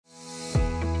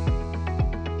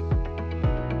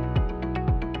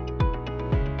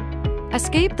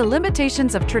Escape the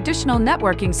limitations of traditional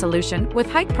networking solution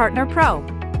with Hik-Partner Pro.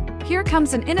 Here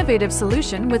comes an innovative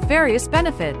solution with various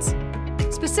benefits.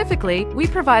 Specifically, we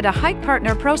provide a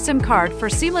Hik-Partner Pro SIM card for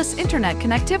seamless internet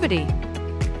connectivity.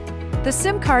 The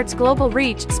SIM card's global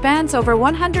reach spans over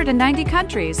 190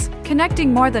 countries,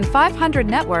 connecting more than 500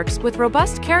 networks with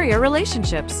robust carrier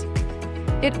relationships.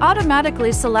 It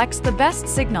automatically selects the best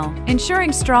signal,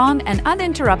 ensuring strong and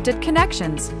uninterrupted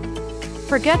connections.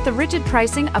 Forget the rigid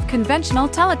pricing of conventional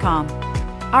telecom.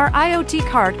 Our IoT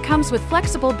card comes with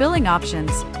flexible billing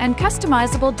options and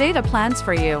customizable data plans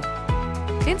for you.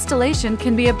 Installation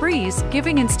can be a breeze,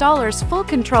 giving installers full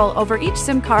control over each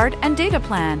SIM card and data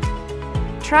plan.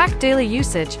 Track daily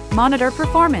usage, monitor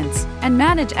performance, and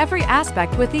manage every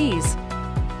aspect with ease.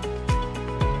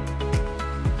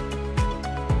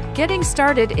 Getting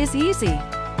started is easy.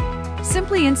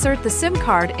 Simply insert the SIM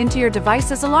card into your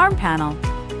device's alarm panel.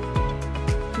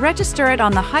 Register it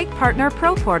on the Hik-Partner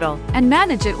Pro portal and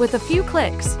manage it with a few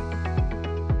clicks.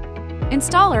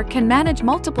 Installer can manage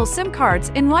multiple SIM cards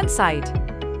in one site.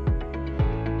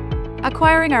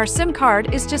 Acquiring our SIM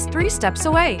card is just 3 steps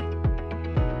away.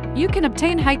 You can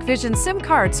obtain Hikvision SIM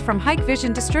cards from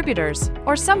Hikvision distributors,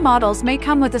 or some models may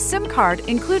come with a SIM card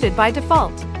included by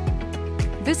default.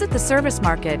 Visit the service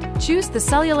market, choose the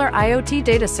cellular IoT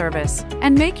data service,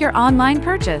 and make your online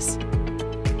purchase.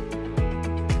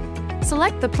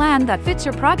 Select the plan that fits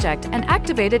your project and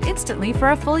activate it instantly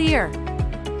for a full year.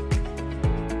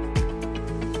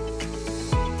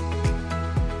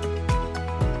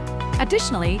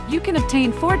 Additionally, you can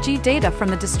obtain 4G data from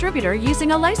the distributor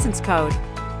using a license code.